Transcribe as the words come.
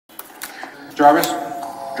Jarvis,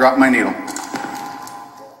 drop my needle.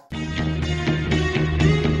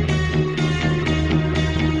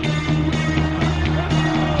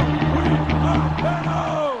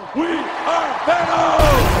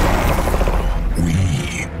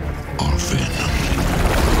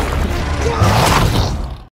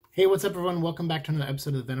 Hey, what's up everyone? Welcome back to another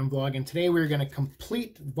episode of the Venom Vlog, and today we're going to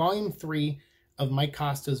complete Volume 3 of Mike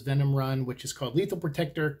Costa's Venom run, which is called Lethal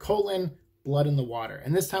Protector, Blood in the Water.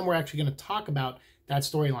 And this time we're actually going to talk about that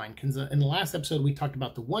storyline, because in the last episode we talked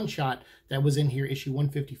about the one-shot that was in here, issue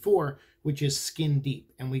 154, which is Skin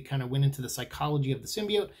Deep, and we kind of went into the psychology of the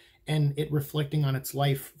symbiote and it reflecting on its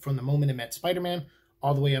life from the moment it met Spider-Man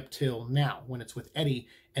all the way up till now when it's with Eddie,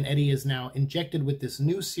 and Eddie is now injected with this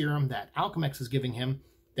new serum that Alchemax is giving him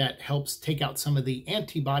that helps take out some of the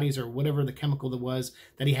antibodies or whatever the chemical that was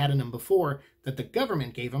that he had in him before that the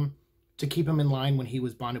government gave him to keep him in line when he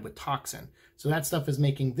was bonded with toxin. So that stuff is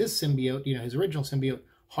making this symbiote, you know, his original symbiote,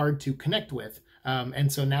 hard to connect with.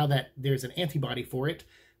 And so now that there's an antibody for it,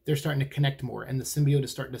 they're starting to connect more, and the symbiote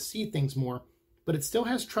is starting to see things more, but it still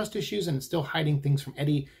has trust issues and it's still hiding things from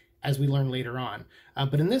Eddie, as we learn later on.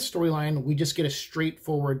 But in this storyline, we just get a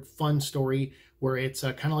straightforward, fun story where it's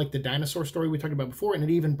kind of like the dinosaur story we talked about before, and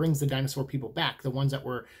it even brings the dinosaur people back, the ones that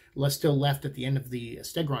were still left at the end of the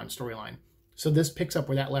Stegron storyline. So this picks up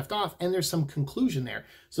where that left off, and there's some conclusion there.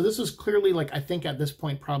 So this was clearly, like, I think at this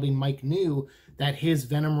point probably Mike knew that his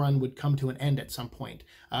Venom run would come to an end at some point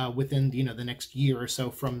within, you know, the next year or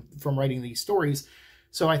so from writing these stories.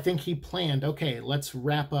 So I think he planned, okay, let's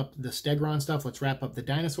wrap up the Stegron stuff, let's wrap up the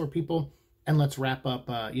dinosaur people, and let's wrap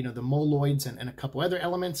up, you know, the Moloids and a couple other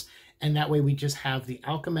elements. And that way we just have the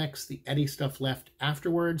Alchemax, the Eddie stuff left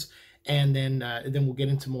afterwards. And then we'll get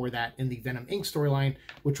into more of that in the Venom Inc. storyline,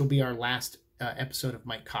 which will be our last episode of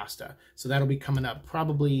Mike Costa. So that'll be coming up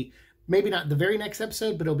probably, maybe not the very next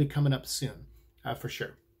episode, but it'll be coming up soon for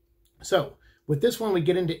sure. So with this one, we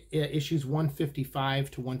get into issues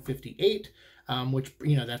 155 to 158, which,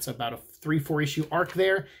 you know, that's about a 3-4 issue arc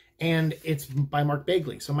there. And it's by Mark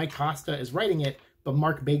Bagley. So Mike Costa is writing it, but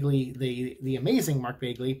Mark Bagley, the amazing Mark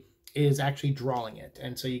Bagley, is actually drawing it.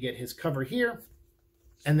 And so you get his cover here,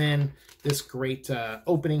 and then this great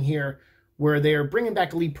opening here where they're bringing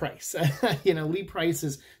back Lee Price. You know, Lee Price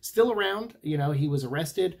is still around. You know, he was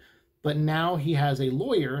arrested, but now he has a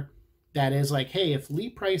lawyer that is like, hey, if Lee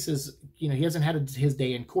Price is, you know, he hasn't had his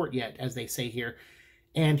day in court yet, as they say here,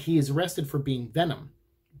 and he is arrested for being Venom.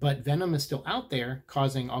 But Venom is still out there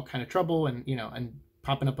causing all kind of trouble and, you know, and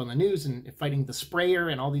popping up on the news and fighting the Sprayer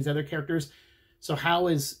and all these other characters. So how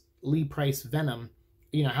is Lee Price Venom?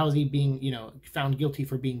 You know, how is he being, you know, found guilty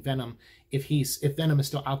for being Venom if Venom is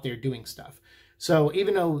still out there doing stuff? So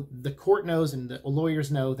even though the court knows and the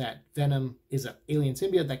lawyers know that Venom is an alien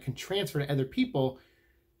symbiote that can transfer to other people,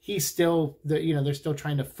 he's still, you know, they're still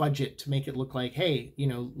trying to fudge it to make it look like, hey, you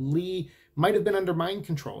know, Lee might have been under mind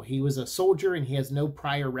control. He was a soldier and he has no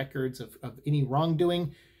prior records of any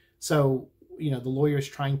wrongdoing. So, you know, the lawyer's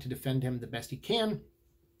trying to defend him the best he can.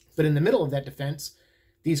 But in the middle of that defense,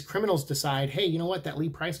 these criminals decide, hey, you know what, that Lee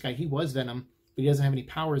Price guy, he was Venom, but he doesn't have any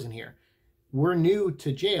powers in here. We're new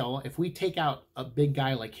to jail. If we take out a big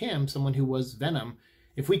guy like him, someone who was Venom,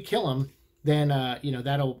 if we kill him, then, you know,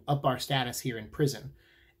 that'll up our status here in prison.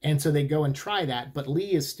 And so they go and try that, but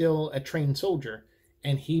Lee is still a trained soldier,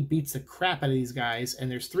 and he beats the crap out of these guys,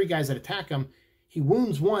 and there's 3 guys that attack him. He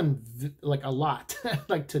wounds one, like, a lot,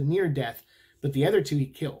 like to near death, but the other 2 he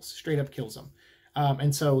kills, straight up kills them.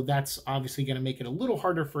 And so that's obviously going to make it a little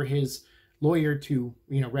harder for his lawyer to,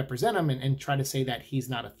 you know, represent him and try to say that he's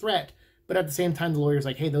not a threat. But at the same time, the lawyer's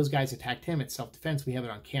like, hey, those guys attacked him. It's self-defense. We have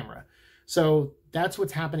it on camera. So that's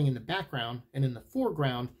what's happening in the background. And in the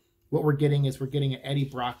foreground, what we're getting is an Eddie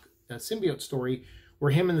Brock symbiote story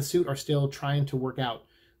where him and the suit are still trying to work out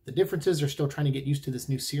the differences. They're still trying to get used to this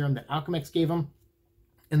new serum that Alchemax gave him.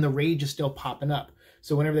 And the rage is still popping up.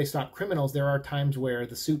 So whenever they stop criminals, there are times where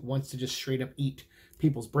the suit wants to just straight up eat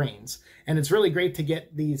people's brains. And it's really great to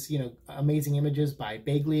get these, you know, amazing images by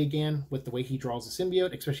Bagley again with the way he draws the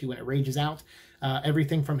symbiote, especially when it rages out.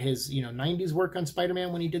 Everything from his, you know, 90s work on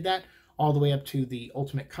Spider-Man when he did that, all the way up to the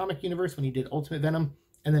Ultimate Comic Universe when he did Ultimate Venom,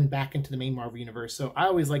 and then back into the main Marvel Universe. So I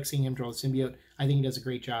always like seeing him draw the symbiote. I think he does a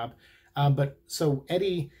great job. But so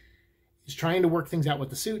Eddie is trying to work things out with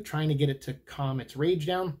the suit, trying to get it to calm its rage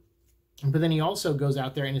down. But then he also goes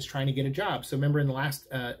out there and is trying to get a job. So remember in the last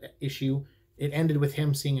issue, it ended with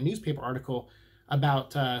him seeing a newspaper article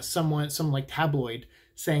about some like tabloid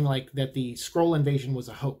saying like that the Skrull invasion was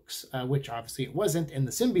a hoax, which obviously it wasn't. And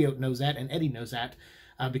the symbiote knows that, and Eddie knows that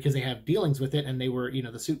because they have dealings with it. And they were, you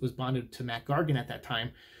know, the suit was bonded to Matt Gargan at that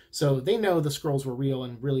time. So they know the Skrulls were real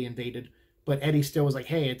and really invaded. but Eddie still was like,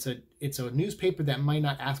 hey, it's a newspaper that might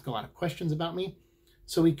not ask a lot of questions about me.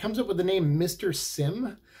 So he comes up with the name Mr.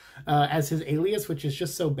 Sim as his alias, which is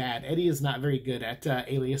just so bad. Eddie is not very good at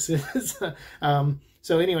aliases.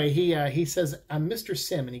 So anyway, he says, I'm Mr.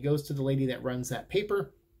 Sim, and he goes to the lady that runs that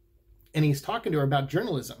paper, and he's talking to her about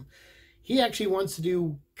journalism. He actually wants to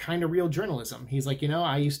do kind of real journalism. He's like,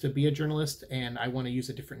 I used to be a journalist, and I want to use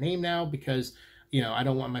a different name now because, I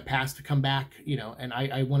don't want my past to come back, and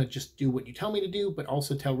I want to just do what you tell me to do, but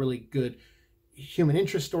also tell really good human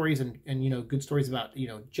interest stories and good stories about,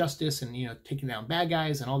 justice and, taking down bad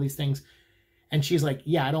guys and all these things. And she's like,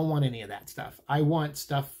 yeah, I don't want any of that stuff. I want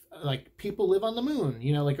stuff like people live on the moon,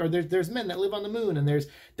 or there's men that live on the moon, and there's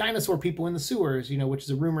dinosaur people in the sewers, which is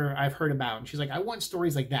a rumor I've heard about. And she's like, I want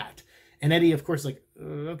stories like that. And Eddie, of course, like,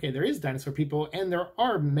 okay, there is dinosaur people, and there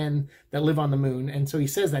are men that live on the moon. And so he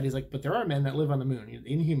says that. He's like, but there are men that live on the moon,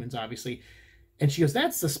 Inhumans, obviously. And she goes,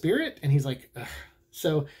 that's the spirit? And he's like, ugh.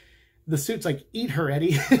 So the suit's like, eat her,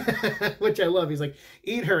 Eddie, which I love. He's like,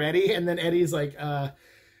 eat her, Eddie. And then Eddie's like,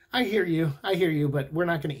 I hear you, but we're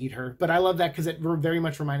not going to eat her. But I love that because it very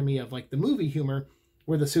much reminded me of like the movie humor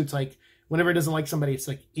where the suit's like, whenever it doesn't like somebody, it's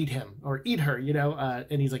like, eat him or eat her,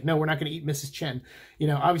 and he's like, no, we're not going to eat Mrs. Chen.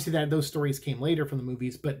 Obviously those stories came later from the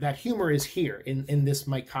movies, but that humor is here in this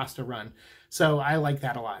Mike Costa run. So I like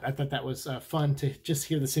that a lot. I thought that was fun to just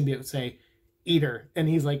hear the symbiote say, eat her. And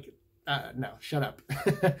he's like, no, shut up.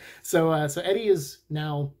 So Eddie is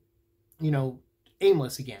now,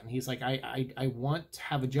 aimless again. He's like, I want to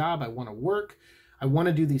have a job. I want to work. I want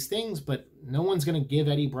to do these things, but no one's going to give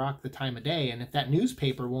Eddie Brock the time of day. And if that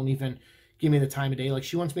newspaper won't even give me the time of day, like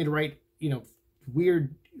she wants me to write,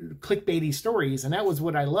 weird clickbaity stories. And that was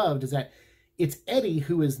what I loved, is that it's Eddie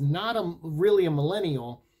who is not really a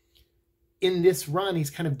millennial. In this run, he's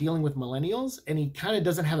kind of dealing with millennials, and he kind of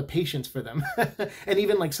doesn't have a patience for them. And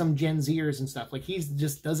even like some Gen Zers and stuff, like he's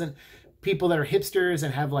just doesn't, people that are hipsters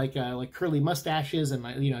and have like curly mustaches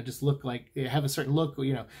and just look like, have a certain look,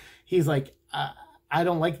 he's like, I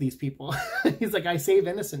don't like these people. He's like, I save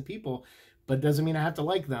innocent people, but doesn't mean I have to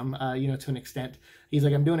like them, to an extent. He's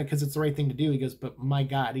like, I'm doing it because it's the right thing to do. He goes, but my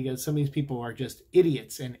God, he goes, some of these people are just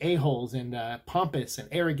idiots and a-holes and pompous and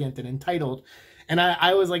arrogant and entitled. And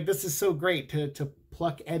I was like, this is so great to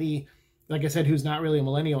pluck Eddie, like I said, who's not really a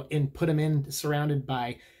millennial, and put him in surrounded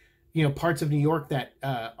by, parts of New York that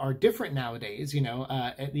are different nowadays,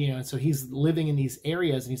 and so he's living in these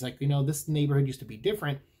areas, and he's like, this neighborhood used to be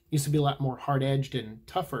different, used to be a lot more hard-edged and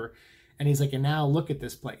tougher. And he's like, and now look at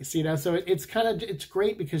this place, so it's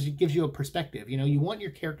great because it gives you a perspective. You want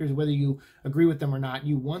your characters, whether you agree with them or not,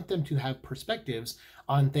 you want them to have perspectives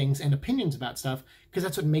on things and opinions about stuff, because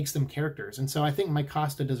that's what makes them characters. And so I think Mike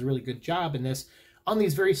Costa does a really good job in this, on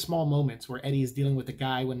these very small moments where Eddie is dealing with a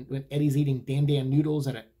guy, when Eddie's eating Dan noodles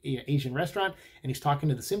at an Asian restaurant, and he's talking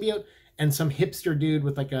to the symbiote, and some hipster dude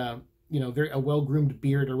with like a well-groomed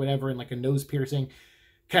beard or whatever, and like a nose piercing,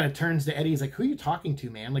 kind of turns to Eddie. He's like, who are you talking to,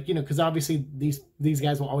 man? Like, because obviously these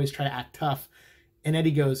guys will always try to act tough. And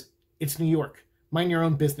Eddie goes, it's New York. Mind your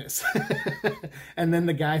own business. And then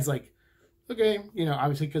the guy's like, okay,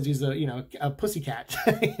 obviously because he's a pussycat,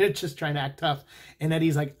 just trying to act tough. And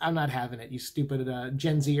Eddie's like, I'm not having it, you stupid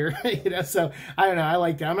Gen Zer. So I don't know. I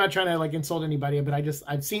like that. I'm not trying to like insult anybody, but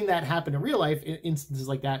I've seen that happen in real life, instances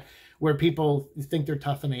like that, where people think they're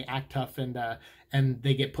tough and they act tough, and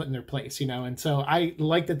they get put in their place, And so I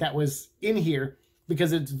like that was in here,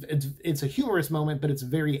 because it's a humorous moment, but it's a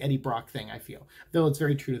very Eddie Brock thing, I feel. Though it's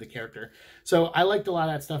very true to the character. So I liked a lot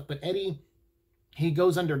of that stuff. But Eddie, he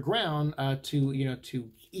goes underground to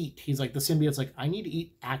eat. He's like, the symbiote's like, I need to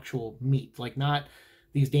eat actual meat, like not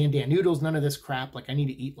these Dan noodles, none of this crap. Like I need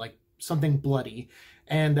to eat like something bloody,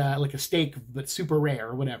 and like a steak, but super rare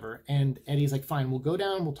or whatever. And Eddie's like, fine, we'll go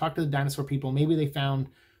down, we'll talk to the dinosaur people. Maybe they found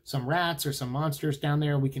some rats or some monsters down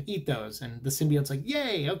there. We can eat those. And the symbiote's like,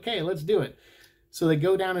 yay, okay, let's do it. So they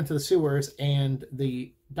go down into the sewers, and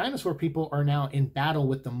the dinosaur people are now in battle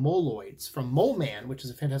with the Moloids from Mole Man, which is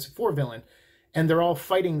a Fantastic Four villain. And they're all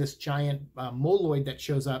fighting this giant Moloid that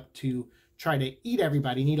shows up to try to eat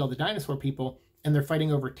everybody and eat all the dinosaur people. And they're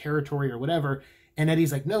fighting over territory or whatever. And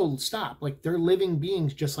Eddie's like, no, stop. Like, they're living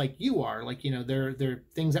beings just like you are. Like, they're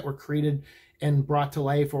things that were created and brought to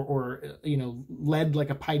life, or led like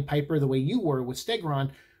a Pied Piper the way you were with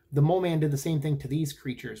Stegron. The Mole Man did the same thing to these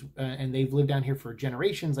creatures, and they've lived down here for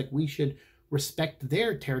generations. Like, we should respect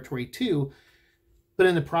their territory too. But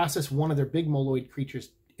in the process, one of their big Moloid creatures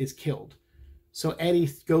is killed. So Eddie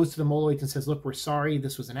goes to the Moloids and says, look, we're sorry.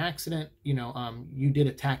 This was an accident. You did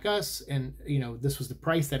attack us, and, this was the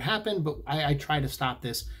price that happened, but I tried to stop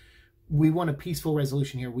this. we want a peaceful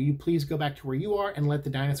resolution here. Will you please go back to where you are and let the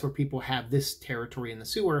dinosaur people have this territory in the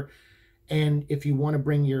sewer? And if you want to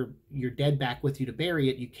bring your dead back with you to bury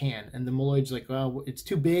it, you can. And the Moloid's like, well, it's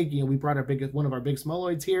too big. You know, we brought one of our biggest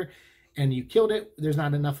Moloids here, and you killed it. There's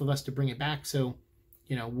not enough of us to bring it back. So,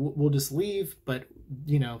 you know, we'll just leave. But,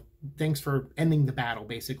 you know, thanks for ending the battle,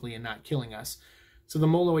 basically, and not killing us. So the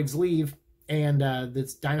Moloids leave, and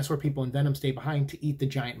the dinosaur people and Venom stay behind to eat the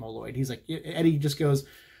giant Moloid. He's like, Eddie just goes,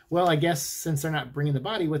 well, I guess since they're not bringing the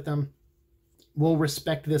body with them, we'll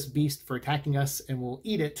respect this beast for attacking us and we'll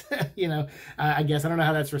eat it. You know, I guess, I don't know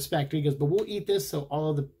how that's respect. He goes, but we'll eat this so all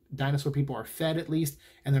of the dinosaur people are fed at least,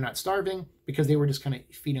 and they're not starving, because they were just kind of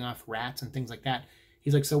feeding off rats and things like that.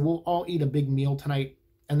 He's like, so we'll all eat a big meal tonight,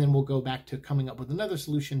 and then we'll go back to coming up with another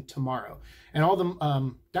solution tomorrow. And all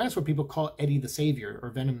the dinosaur people call Eddie the savior, or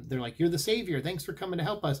Venom. They're like, you're the savior. Thanks for coming to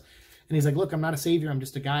help us. And he's like, look, I'm not a savior. I'm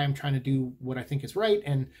just a guy. I'm trying to do what I think is right.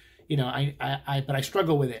 And, you know, but I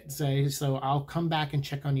struggle with it. So I'll come back and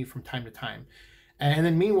check on you from time to time. And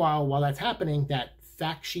then meanwhile, while that's happening, that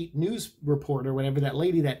fact sheet news reporter, whatever, that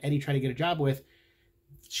lady that Eddie tried to get a job with,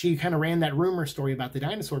 she kind of ran that rumor story about the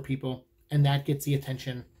dinosaur people, and that gets the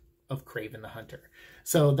attention of Kraven the Hunter.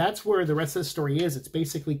 So that's where the rest of the story is. It's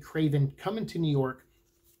basically Kraven coming to New York,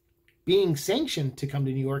 being sanctioned to come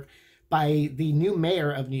to New York by the new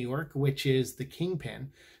mayor of New York, which is the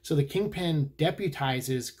Kingpin. So the Kingpin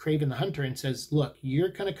deputizes Kraven the Hunter and says, look, you're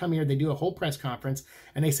going to come here. They do a whole press conference,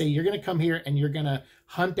 and they say, you're going to come here and you're going to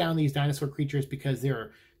hunt down these dinosaur creatures because there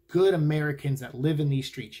are good Americans that live in these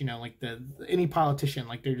streets, you know, like any politician,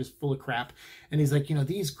 like they're just full of crap. And he's like, you know,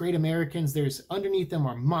 these great Americans, there's underneath them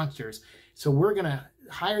are monsters. So we're going to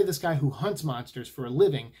hire this guy who hunts monsters for a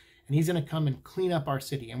living, and he's going to come and clean up our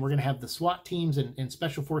city. And we're going to have the SWAT teams and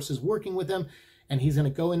special forces working with him. And he's going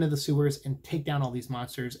to go into the sewers and take down all these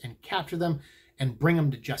monsters and capture them and bring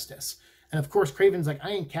them to justice. And of course, Kraven's like,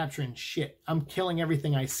 I ain't capturing shit. I'm killing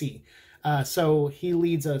everything I see. So he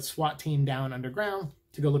leads a SWAT team down underground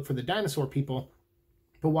to go look for the dinosaur people.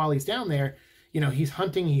 But while he's down there, you know, he's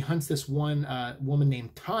hunting. He hunts this one woman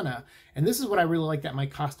named Tana. And this is what I really like that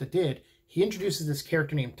Mike Costa did. He introduces this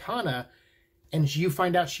character named Tana, and you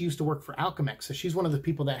find out she used to work for Alchemex. So she's one of the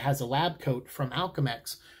people that has a lab coat from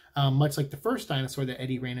Alchemex, much like the first dinosaur that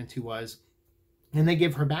Eddie ran into was. And they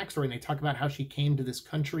give her backstory, and they talk about how she came to this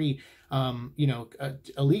country, you know,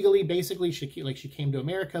 illegally, basically. She came to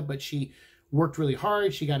America, but she worked really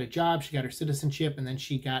hard. She got a job, she got her citizenship, and then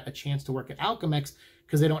she got a chance to work at Alchemex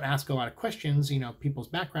because they don't ask a lot of questions, you know, people's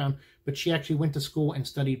background. But she actually went to school and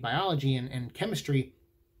studied biology and chemistry,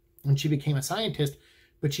 and she became a scientist.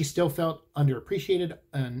 But she still felt underappreciated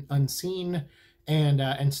and unseen,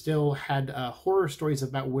 and still had horror stories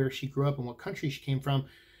about where she grew up and what country she came from.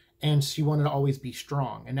 And she wanted to always be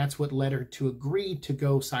strong. And that's what led her to agree to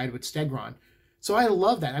go side with Stegron. So I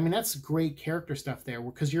love that. I mean, that's great character stuff there,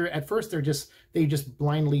 because you're at first they just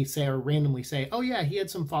blindly say or randomly say, oh yeah, he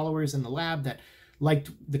had some followers in the lab that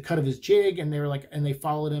liked the cut of his jig, and they were like, and they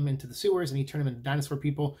followed him into the sewers, and he turned them into dinosaur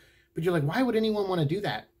people. But you're like, why would anyone want to do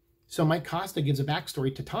that? So Mike Costa gives a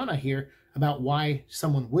backstory to Tana here about why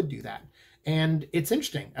someone would do that. And it's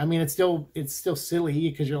interesting. I mean, it's still silly,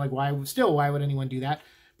 because you're like, why would anyone do that?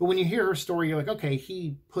 But when you hear her story, you're like, okay,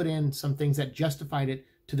 he put in some things that justified it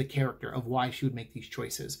to the character of why she would make these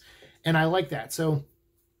choices. And I like that. So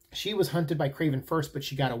she was hunted by Kraven first, but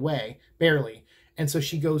she got away, barely. And so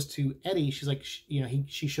she goes to Eddie. She's like, you know,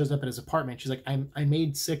 she shows up at his apartment. She's like, I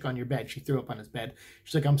made sick on your bed. She threw up on his bed.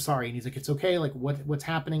 She's like, I'm sorry. And he's like, it's okay. Like, what's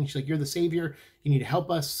happening? She's like, you're the savior. You need to help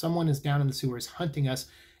us. Someone is down in the sewers hunting us,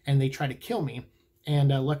 and they try to kill me. And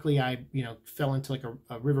luckily I, you know, fell into like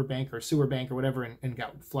a riverbank or a sewer bank or whatever, and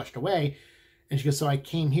got flushed away. And she goes, so I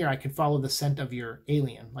came here. I could follow the scent of your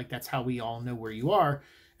alien. Like, that's how we all know where you are.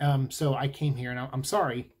 So I came here, and I'm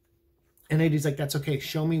sorry. And Eddie's like, that's okay.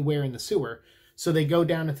 Show me where in the sewer. So they go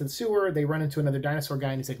down into the sewer. They run into another dinosaur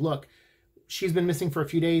guy, and he's like, look, she's been missing for a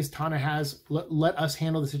few days. Tana has. Let us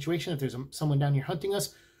handle the situation. If there's someone down here hunting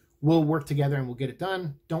us, we'll work together and we'll get it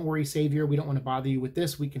done. Don't worry, savior. We don't want to bother you with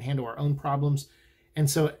this. We can handle our own problems. And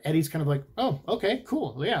so Eddie's kind of like, oh, okay,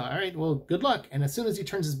 cool. Yeah, all right, well, good luck. And as soon as he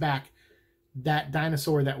turns his back, that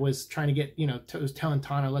dinosaur that was trying to get, you know, was telling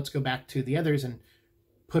Tana, let's go back to the others and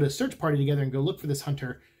put a search party together and go look for this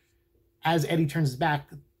hunter. As Eddie turns his back,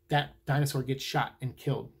 that dinosaur gets shot and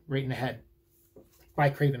killed right in the head by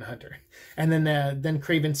Kraven the Hunter. And then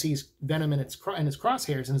Kraven sees Venom in his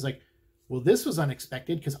crosshairs and is like, well, this was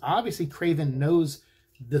unexpected, because obviously Kraven knows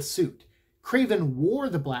the suit. Kraven wore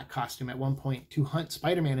the black costume at one point to hunt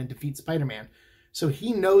Spider-Man and defeat Spider-Man. So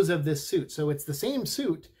he knows of this suit. So it's the same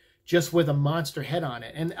suit, just with a monster head on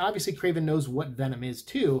it. And obviously Kraven knows what Venom is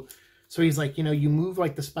too. So he's like, you know, you move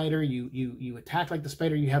like the spider, you attack like the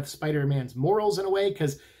spider, you have Spider-Man's morals in a way,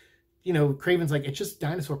 because, you know, Kraven's like, it's just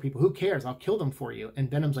dinosaur people. Who cares? I'll kill them for you.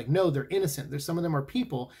 And Venom's like, no, they're innocent. There's some of them are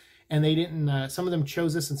people, and they didn't. Some of them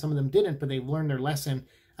chose this, and some of them didn't. But they've learned their lesson.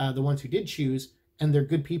 The ones who did choose, and they're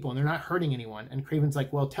good people, and they're not hurting anyone. And Kraven's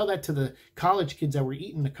like, well, tell that to the college kids that were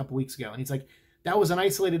eaten a couple weeks ago. And he's like, that was an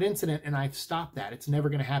isolated incident, and I've stopped that. It's never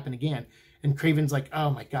going to happen again. And Kraven's like, oh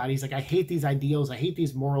my God. He's like, I hate these ideals. I hate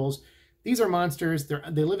these morals. These are monsters. They're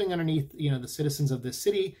living underneath, you know, the citizens of this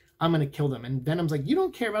city. I'm going to kill them. And Venom's like, you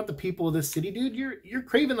don't care about the people of this city, dude. You're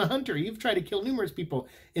Kraven the Hunter. You've tried to kill numerous people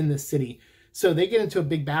in this city. So they get into a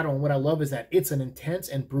big battle. And what I love is that it's an intense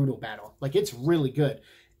and brutal battle. Like, it's really good.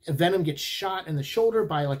 And Venom gets shot in the shoulder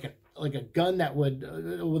by like a gun that would,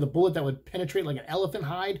 with a bullet that would penetrate like an elephant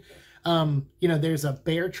hide. You know, there's a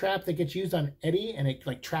bear trap that gets used on Eddie, and it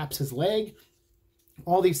like traps his leg.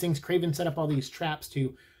 All these things, Kraven set up all these traps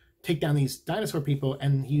to take down these dinosaur people,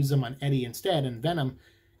 and use them on Eddie instead and Venom.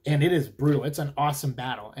 And it is brutal. It's an awesome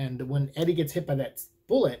battle. And when Eddie gets hit by that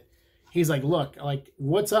bullet, he's like, look, like,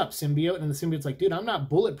 what's up, symbiote? And the symbiote's like, dude, I'm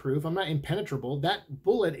not bulletproof. I'm not impenetrable. That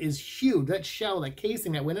bullet is huge. That shell, that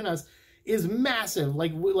casing that went in us is massive.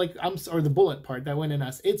 Or the bullet part that went in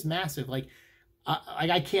us, it's massive. Like,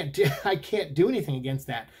 I can't do anything against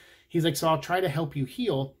that. He's like, so I'll try to help you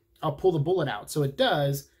heal. I'll pull the bullet out. So it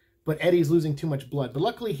does, but Eddie's losing too much blood. But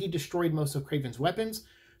luckily, he destroyed most of Kraven's weapons.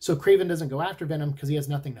 So Kraven doesn't go after Venom because he has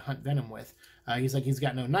nothing to hunt Venom with. He's like, he's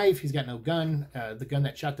got no knife, he's got no gun. The gun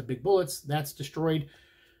that shot the big bullets, that's destroyed.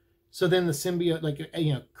 So then the symbiote, like,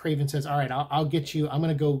 you know, Kraven says, all right, I'll get you. I'm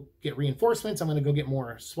going to go get reinforcements. I'm going to go get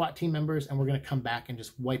more SWAT team members, and we're going to come back and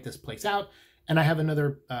just wipe this place out. And I have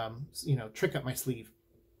another, you know, trick up my sleeve.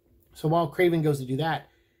 So while Kraven goes to do that,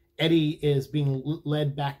 Eddie is being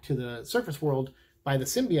led back to the surface world by the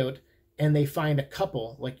symbiote, and they find a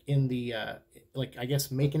couple, like, in the, like, I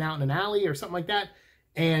guess, making out in an alley or something like that.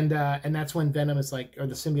 And that's when Venom is like, or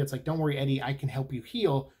the symbiote's like, don't worry, Eddie, I can help you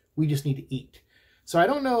heal. We just need to eat. So I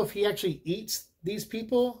don't know if he actually eats these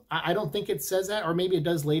people. I don't think it says that, or maybe it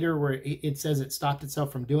does later where it says it stopped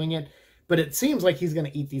itself from doing it. But it seems like he's going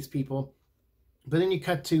to eat these people. But then you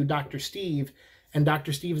cut to Dr. Steve, and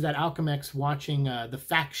Dr. Steve is at Alchemex watching the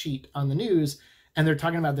fact sheet on the news, and they're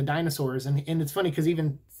talking about the dinosaurs. And it's funny because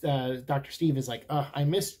even Dr. Steve is like, oh, I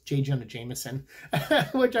miss J. Jonah Jameson,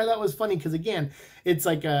 which I thought was funny because, again, it's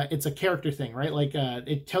like it's a character thing, right? Like,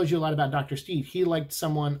 it tells you a lot about Dr. Steve. He liked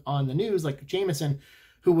someone on the news, like Jameson,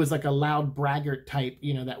 who was like a loud braggart type,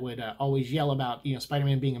 you know, that would always yell about, you know,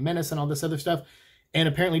 Spider-Man being a menace and all this other stuff. And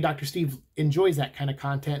apparently Dr. Steve enjoys that kind of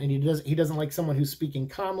content, and he doesn't like someone who's speaking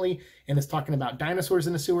calmly and is talking about dinosaurs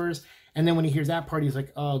in the sewers. And then when he hears that part, he's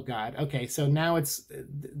like, oh God, okay, so now it's,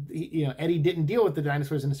 you know, Eddie didn't deal with the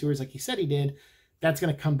dinosaurs in the sewers like he said he did. That's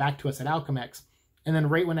going to come back to us at Alchemex. And then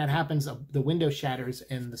right when that happens, the window shatters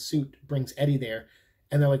and the suit brings Eddie there.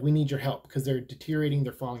 And they're like, we need your help because they're deteriorating,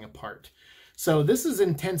 they're falling apart. So this is an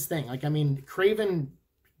intense thing. Like, I mean, Kraven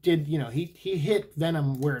did, you know, he hit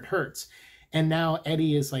Venom where it hurts. And now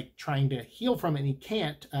Eddie is like trying to heal from it, and he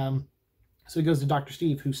can't. So he goes to Dr.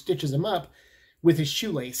 Steve, who stitches him up with his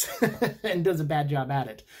shoelace and does a bad job at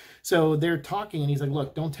it. So they're talking, and he's like,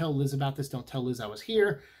 look, don't tell Liz about this. Don't tell Liz I was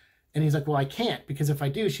here. And he's like, well, I can't, because if I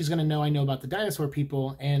do, she's going to know I know about the dinosaur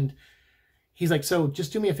people. And he's like, so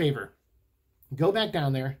just do me a favor. Go back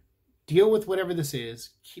down there, deal with whatever this is,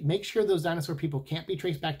 make sure those dinosaur people can't be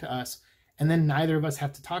traced back to us, and then neither of us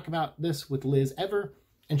have to talk about this with Liz ever,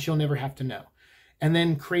 and she'll never have to know. And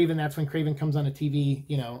then Kraven, that's when Kraven comes on the TV,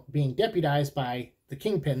 you know, being deputized by the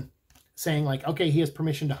Kingpin, saying like, okay, he has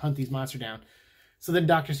permission to hunt these monsters down. So then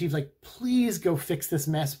Dr. Steve's like, please go fix this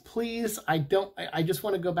mess. Please, I just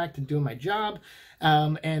want to go back to doing my job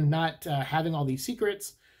and not having all these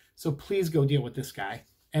secrets. So please go deal with this guy.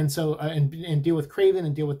 And so, and deal with Kraven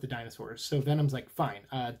and deal with the dinosaurs. So Venom's like, fine,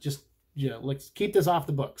 just, you know, let's keep this off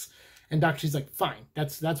the books. And Dr. Steve's like, fine,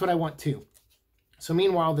 that's what I want too. So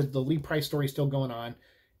meanwhile, the Lee Price story is still going on,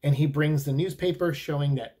 and he brings the newspaper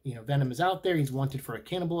showing that, you know, Venom is out there. He's wanted for a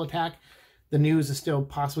cannibal attack. The news is still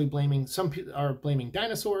possibly blaming, some people are blaming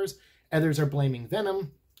dinosaurs, others are blaming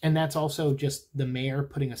Venom, and that's also just the mayor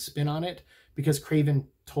putting a spin on it, because Kraven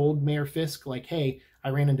told Mayor Fisk, like, hey, I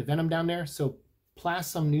ran into Venom down there, so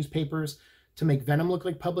blast some newspapers to make Venom look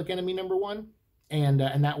like public enemy #1, and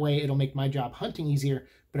that way it'll make my job hunting easier,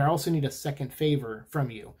 but I also need a second favor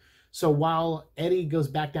from you. So while Eddie goes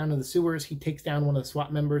back down to the sewers, he takes down one of the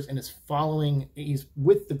SWAT members and is following, he's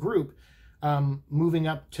with the group, moving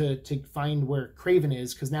up to find where Kraven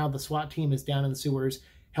is, because now the SWAT team is down in the sewers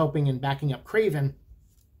helping and backing up Kraven.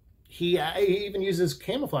 He even uses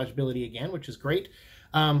camouflage ability again, which is great.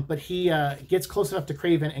 But he gets close enough to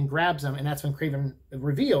Kraven and grabs him, and that's when Kraven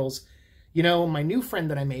reveals, you know, my new friend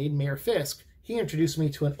that I made, Mayor Fisk, he introduced me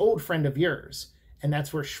to an old friend of yours. And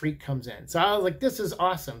that's where Shriek comes in. So I was like, this is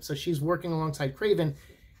awesome. So she's working alongside Kraven,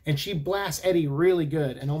 and she blasts Eddie really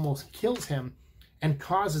good and almost kills him and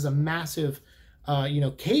causes a massive,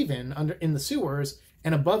 cave-in in the sewers.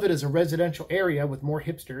 And above it is a residential area with more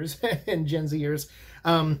hipsters and Gen Zers.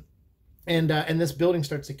 And this building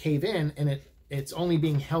starts to cave in, and it's only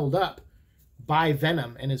being held up by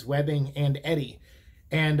Venom and his webbing and Eddie,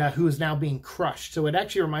 and who is now being crushed. So it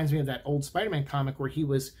actually reminds me of that old Spider-Man comic where he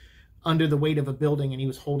was under the weight of a building and he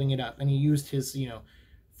was holding it up, and he used his,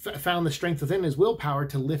 found the strength within his willpower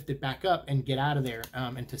to lift it back up and get out of there,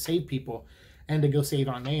 and to save people and to go save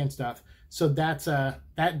Aunt May and stuff. So that's that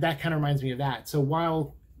kind of reminds me of that. So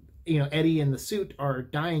while Eddie and the suit are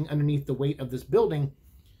dying underneath the weight of this building,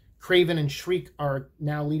 Kraven and Shriek are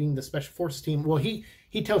now leading the Special Forces team. Well, he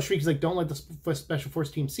tells Shriek, he's like, don't let the Special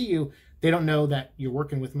Forces team see you. They don't know that you're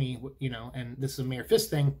working with me, and this is a Mayor Fisk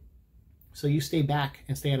thing. So you stay back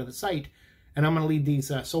and stay out of the sight, and I'm going to lead these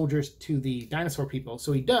soldiers to the dinosaur people.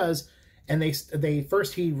 So he does, and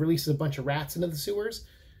he releases a bunch of rats into the sewers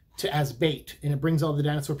as bait, and it brings all the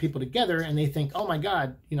dinosaur people together, and they think, oh my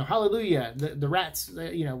God, hallelujah, the rats,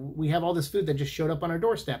 we have all this food that just showed up on our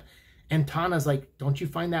doorstep. And Tana's like, don't you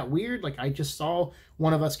find that weird? Like, I just saw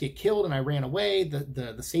one of us get killed and I ran away.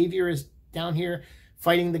 The savior is down here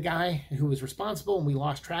fighting the guy who was responsible, and we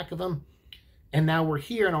lost track of him. And now we're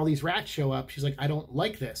here and all these rats show up. She's like, I don't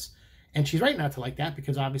like this. And she's right not to like that,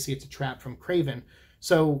 because obviously it's a trap from Kraven.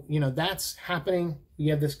 So, that's happening. We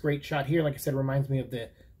have this great shot here. Like I said, it reminds me of the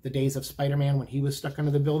days of Spider-Man when he was stuck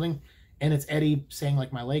under the building. And it's Eddie saying,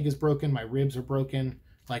 like, my leg is broken, my ribs are broken,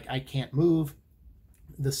 like, I can't move.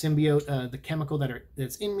 The symbiote, the chemical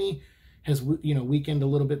that's in me has, weakened a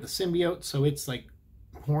little bit the symbiote. So it's like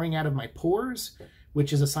pouring out of my pores,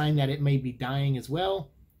 which is a sign that it may be dying as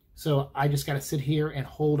well. So I just got to sit here and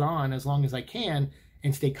hold on as long as I can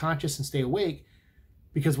and stay conscious and stay awake,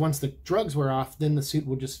 because once the drugs wear off, then the suit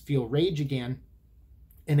will just feel rage again,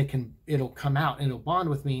 and it'll come out and it'll bond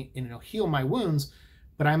with me and it'll heal my wounds,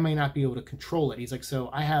 but I may not be able to control it. He's like,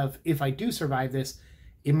 so if I do survive this,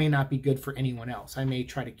 it may not be good for anyone else. I may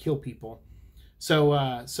try to kill people. So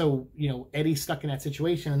Eddie's stuck in that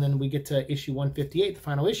situation, and then we get to issue 158, the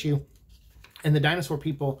final issue, and the dinosaur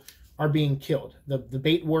people are being killed. The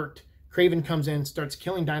bait worked. Kraven comes in, starts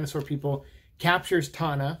killing dinosaur people, captures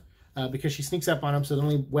Tana because she sneaks up on him. So the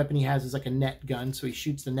only weapon he has is like a net gun. So he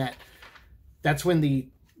shoots the net. That's when the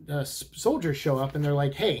soldiers show up, and they're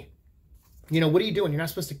like, hey, what are you doing? You're not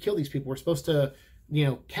supposed to kill these people. We're supposed to,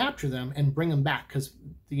 capture them and bring them back, because,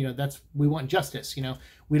 we want justice.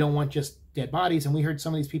 We don't want just dead bodies. And we heard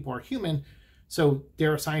some of these people are human. So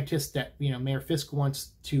there are scientists that, Mayor Fisk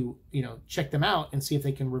wants to, check them out and see if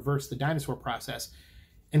they can reverse the dinosaur process.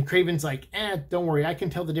 And Kraven's like, don't worry. I can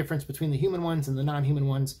tell the difference between the human ones and the non-human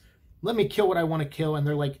ones. Let me kill what I want to kill. And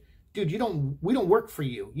they're like, dude, we don't work for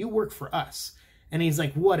you. You work for us. And he's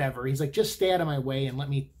like, whatever. He's like, just stay out of my way and let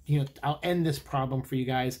me, I'll end this problem for you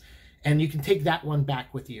guys. And you can take that one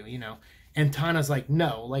back with you, And Tana's like,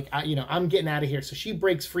 no, like, I'm getting out of here. So she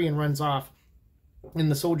breaks free and runs off. And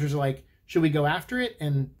the soldiers are like, should we go after it?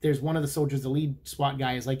 And there's one of the soldiers, the lead SWAT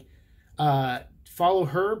guy, is like, follow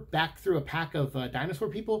her back through a pack of dinosaur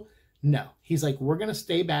people? No. He's like, we're going to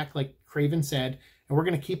stay back, like Kraven said, and we're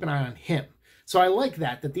going to keep an eye on him. So I like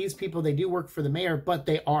that these people, they do work for the mayor, but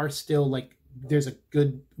they are still, like, there's a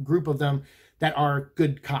good group of them that are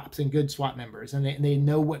good cops and good SWAT members. And they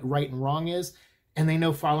know what right and wrong is. And they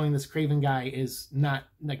know following this Kraven guy is not,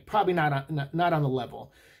 like, probably not on the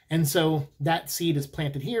level. And so that seed is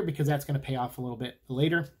planted here because that's going to pay off a little bit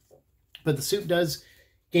later. But the suit does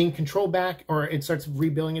gain control back, or it starts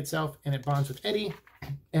rebuilding itself, and it bonds with Eddie.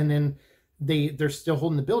 And then they're still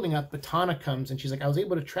holding the building up, but Tana comes, and she's like, I was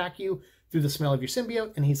able to track you through the smell of your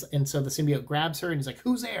symbiote. And so the symbiote grabs her, and he's like,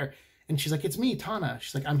 who's there? And she's like, it's me, Tana.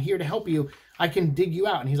 She's like, I'm here to help you. I can dig you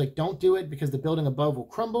out. And he's like, don't do it, because the building above will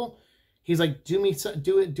crumble. He's like, do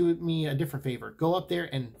me a different favor. Go up there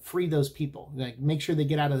and free those people. Like, make sure they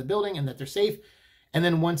get out of the building and that they're safe. And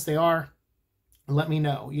then once they are, let me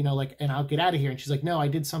know, and I'll get out of here. And she's like, no, I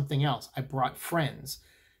did something else. I brought friends.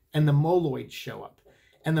 And the Moloids show up.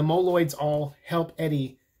 And the Moloids all help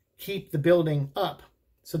Eddie keep the building up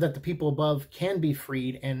so that the people above can be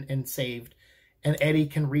freed and saved. And Eddie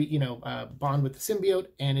can bond with the symbiote.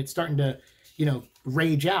 And it's starting to,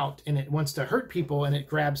 rage out, and it wants to hurt people, and it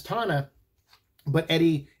grabs Tana, but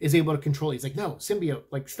Eddie is able to control it. He's like, no, symbiote,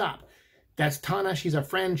 like, stop. That's Tana. She's our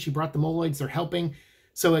friend. She brought the Moloids. They're helping.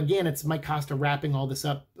 So again, it's Mike Costa wrapping all this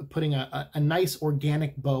up, putting a nice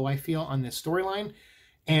organic bow, I feel, on this storyline.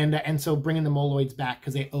 And so bringing the Moloids back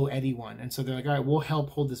because they owe Eddie one. And so they're like, all right, we'll help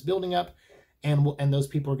hold this building up, and those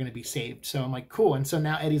people are going to be saved. So I'm like, cool. And so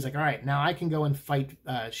now Eddie's like, all right, now I can go and fight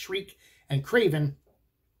Shriek and Kraven,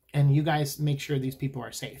 and you guys make sure these people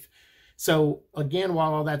are safe. So again,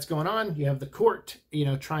 while all that's going on, you have the court,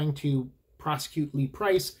 trying to prosecute Lee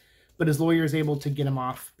Price, but his lawyer is able to get him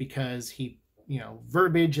off because he,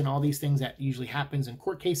 verbiage and all these things that usually happens in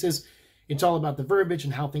court cases. It's all about the verbiage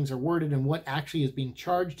and how things are worded and what actually is being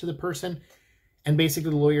charged to the person. And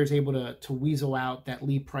basically the lawyer is able to weasel out that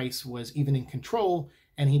Lee Price was even in control,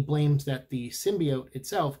 and he blames that the symbiote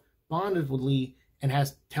itself bonded with Lee and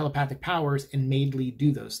has telepathic powers and made Lee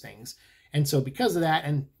do those things. And so because of that,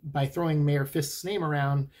 and by throwing Mayor Fisk's name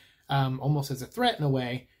around almost as a threat in a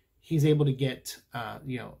way, he's able to get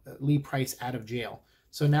Lee Price out of jail.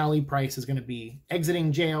 So now Lee Price is going to be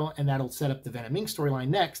exiting jail, and that'll set up the Venom Inc. storyline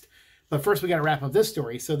next. But first we got to wrap up this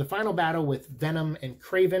story. So the final battle with Venom and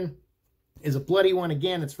Kraven is a bloody one.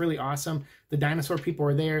 Again, it's really awesome. The dinosaur people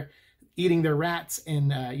are there eating their rats,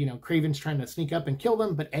 and Kraven's trying to sneak up and kill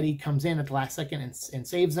them, but Eddie comes in at the last second and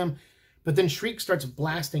saves them. But then Shriek starts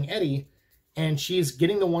blasting Eddie, and she's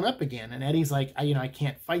getting the one up again. And Eddie's like, I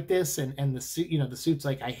can't fight this. And the suit, the suit's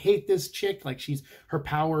like, I hate this chick. Like, her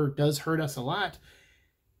power does hurt us a lot.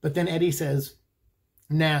 But then Eddie says,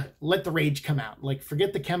 nah, let the rage come out. Like,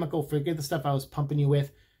 forget the chemical, forget the stuff I was pumping you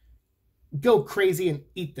with. Go crazy and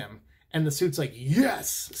eat them. And the suit's like,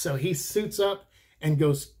 yes. So he suits up and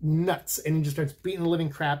goes nuts, and he just starts beating the living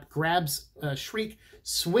crap, grabs Shriek,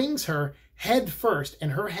 swings her head first,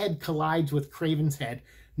 and her head collides with Kraven's head,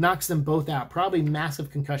 knocks them both out. Probably massive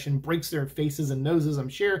concussion, breaks their faces and noses, I'm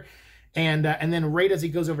sure. And then right as he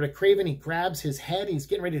goes over to Kraven, he grabs his head. He's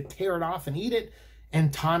getting ready to tear it off and eat it.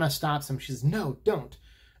 And Tana stops him. She says, no, don't.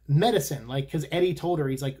 Medicine, because Eddie told her,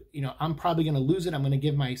 he's like, I'm probably going to lose it. I'm going to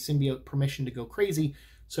give my symbiote permission to go crazy.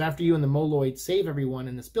 So after you and the Moloid save everyone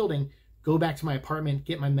in this building, go back to my apartment,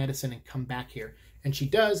 get my medicine, and come back here. And she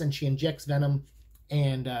does, and she injects Venom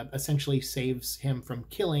and essentially saves him from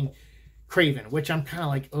killing Kraven, which I'm kind of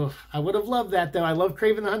like, ugh, I would have loved that, though. I love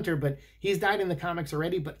Kraven the Hunter, but he's died in the comics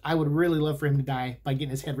already, but I would really love for him to die by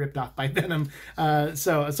getting his head ripped off by Venom.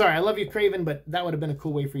 So, sorry, I love you, Kraven, but that would have been a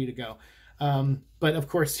cool way for you to go. But, of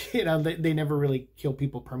course, they never really kill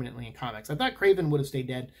people permanently in comics. I thought Kraven would have stayed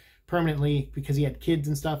dead permanently because he had kids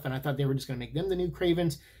and stuff, and I thought they were just going to make them the new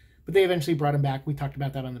Kravens, but they eventually brought him back. We talked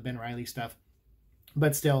about that on the Ben Reilly stuff.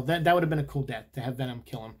 But still, that would have been a cool death, to have Venom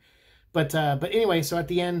kill him. But anyway, so at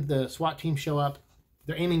the end, the SWAT team show up.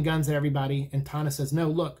 They're aiming guns at everybody, and Tana says, no,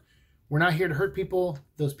 look, we're not here to hurt people.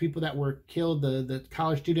 Those people that were killed, the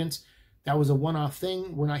college students, that was a one-off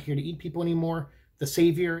thing. We're not here to eat people anymore. The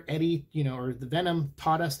Savior, Eddie, or the Venom,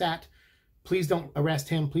 taught us that. Please don't arrest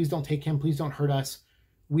him. Please don't take him. Please don't hurt us.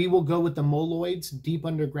 We will go with the Moloids deep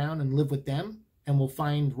underground and live with them, and we'll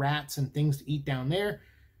find rats and things to eat down there.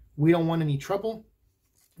 We don't want any trouble.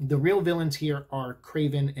 The real villains here are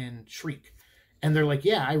Kraven and Shriek. And they're like,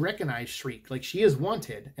 yeah, I recognize Shriek. Like, she is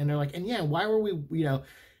wanted. And they're like, and yeah, why were we,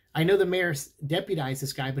 I know the mayor deputized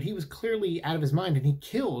this guy, but he was clearly out of his mind, and he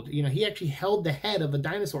killed, he actually held the head of a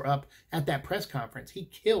dinosaur up at that press conference. He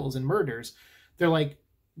kills and murders. They're like,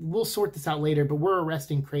 we'll sort this out later, but we're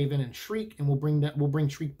arresting Kraven and Shriek, and we'll bring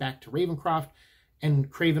Shriek back to Ravencroft, and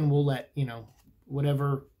Kraven will let,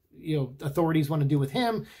 whatever, authorities want to do with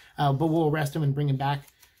him, but we'll arrest him and bring him back.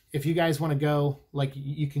 If you guys want to go,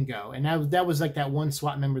 you can go. And that was like that one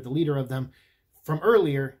SWAT member, the leader of them from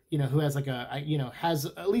earlier, who has has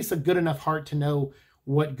at least a good enough heart to know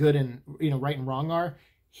what good and, right and wrong are.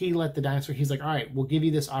 He let the dinosaur, he's like, all right, we'll give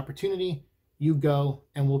you this opportunity. You go,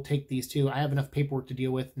 and we'll take these two. I have enough paperwork to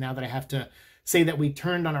deal with now that I have to say that we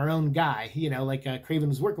turned on our own guy, Kraven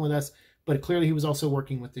was working with us, but clearly he was also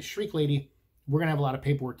working with this Shriek lady. We're going to have a lot of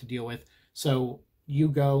paperwork to deal with. So you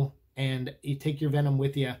go, and you take your Venom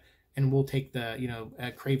with you, and we'll take the,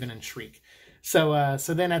 Kraven and Shriek. So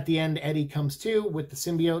then at the end, Eddie comes too with the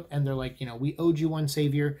symbiote, and they're like, we owed you one,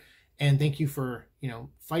 Savior, and thank you for,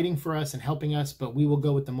 fighting for us and helping us, but we will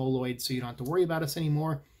go with the Moloids, so you don't have to worry about us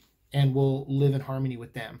anymore, and we'll live in harmony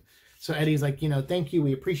with them. So Eddie's like, thank you,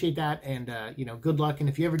 we appreciate that, and, good luck, and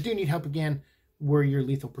if you ever do need help again, we're your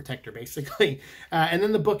lethal protector, basically. And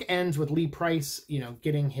then the book ends with Lee Price,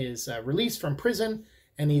 getting his release from prison.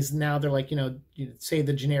 And they're like, you say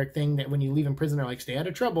the generic thing that when you leave in prison, they're like, stay out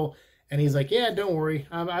of trouble. And he's like, yeah, don't worry.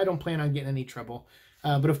 I don't plan on getting any trouble.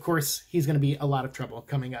 But of course, he's going to be a lot of trouble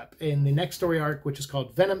coming up in the next story arc, which is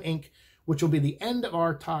called Venom Inc., which will be the end of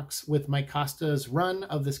our talks with Mike Costa's run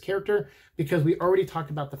of this character, because we already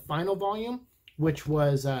talked about the final volume, which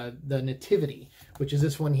was the Nativity, which is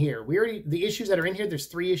this one here. The issues that are in here, there's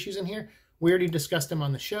 3 issues in here. We already discussed them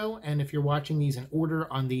on the show, and if you're watching these in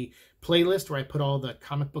order on the playlist where I put all the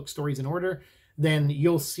comic book stories in order, then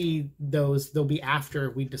you'll see those. They'll be after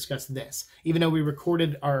we discuss this. Even though we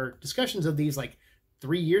recorded our discussions of these like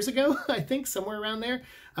 3 years ago, I think, somewhere around there.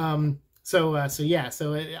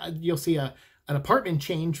 You'll see an apartment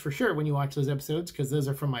change for sure when you watch those episodes, because those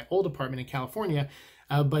are from my old apartment in California.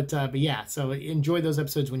 But yeah, so enjoy those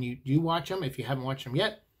episodes when you do watch them, if you haven't watched them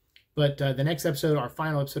yet. But the next episode, our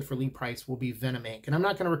final episode for Lee Price, will be Venom Inc. And I'm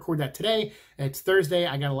not going to record that today. It's Thursday.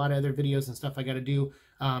 I got a lot of other videos and stuff I got to do.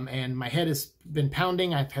 And my head has been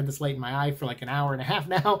pounding. I've had this light in my eye for like an hour and a half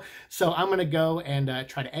now. So I'm going to go and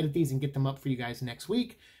try to edit these and get them up for you guys next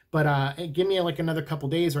week. But give me like another couple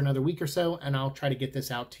days or another week or so, and I'll try to get this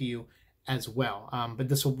out to you as well. But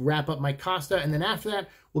this will wrap up Mike Costa. And then after that,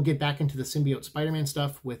 we'll get back into the Symbiote Spider-Man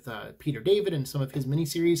stuff with Peter David and some of his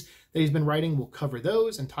miniseries that he's been writing. We'll cover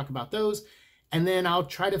those and talk about those. And then I'll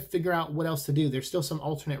try to figure out what else to do. There's still some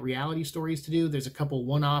alternate reality stories to do. There's a couple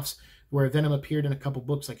one-offs where Venom appeared in a couple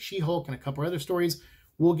books like She-Hulk and a couple other stories.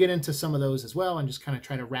 We'll get into some of those as well and just kind of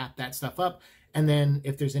try to wrap that stuff up. And then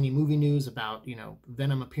if there's any movie news about,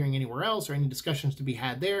 Venom appearing anywhere else or any discussions to be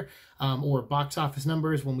had there, or box office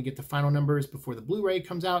numbers when we get the final numbers before the Blu-ray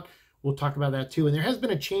comes out, we'll talk about that too. And there has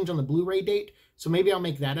been a change on the Blu-ray date, so maybe I'll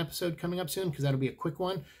make that episode coming up soon, because that'll be a quick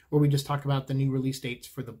one where we just talk about the new release dates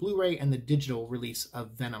for the Blu-ray and the digital release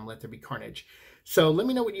of Venom, Let There Be Carnage. So let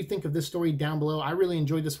me know what you think of this story down below. I really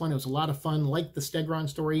enjoyed this one. It was a lot of fun, like the Stegron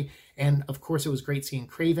story. And of course, it was great seeing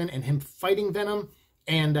Kraven and him fighting Venom.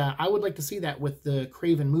 And I would like to see that with the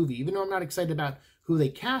Kraven movie. Even though I'm not excited about who they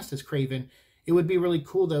cast as Kraven, it would be really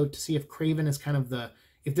cool, though, to see if Kraven is kind of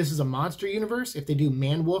if this is a monster universe, if they do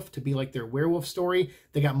Man-Wolf to be like their werewolf story,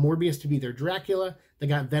 they got Morbius to be their Dracula, they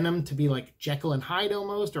got Venom to be like Jekyll and Hyde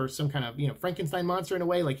almost, or some kind of, Frankenstein monster in a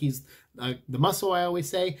way, like he's the muscle, I always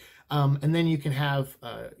say. And then you can have,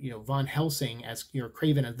 Von Helsing as,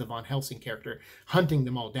 Kraven as the Von Helsing character, hunting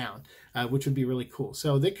them all down, which would be really cool.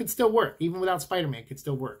 So they could still work. Even without Spider-Man, it could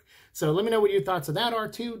still work. So let me know what your thoughts of that are,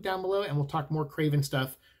 too, down below, and we'll talk more Kraven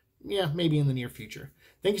stuff, maybe in the near future.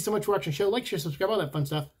 Thank you so much for watching the show. Like, share, subscribe, all that fun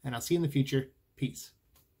stuff, and I'll see you in the future. Peace.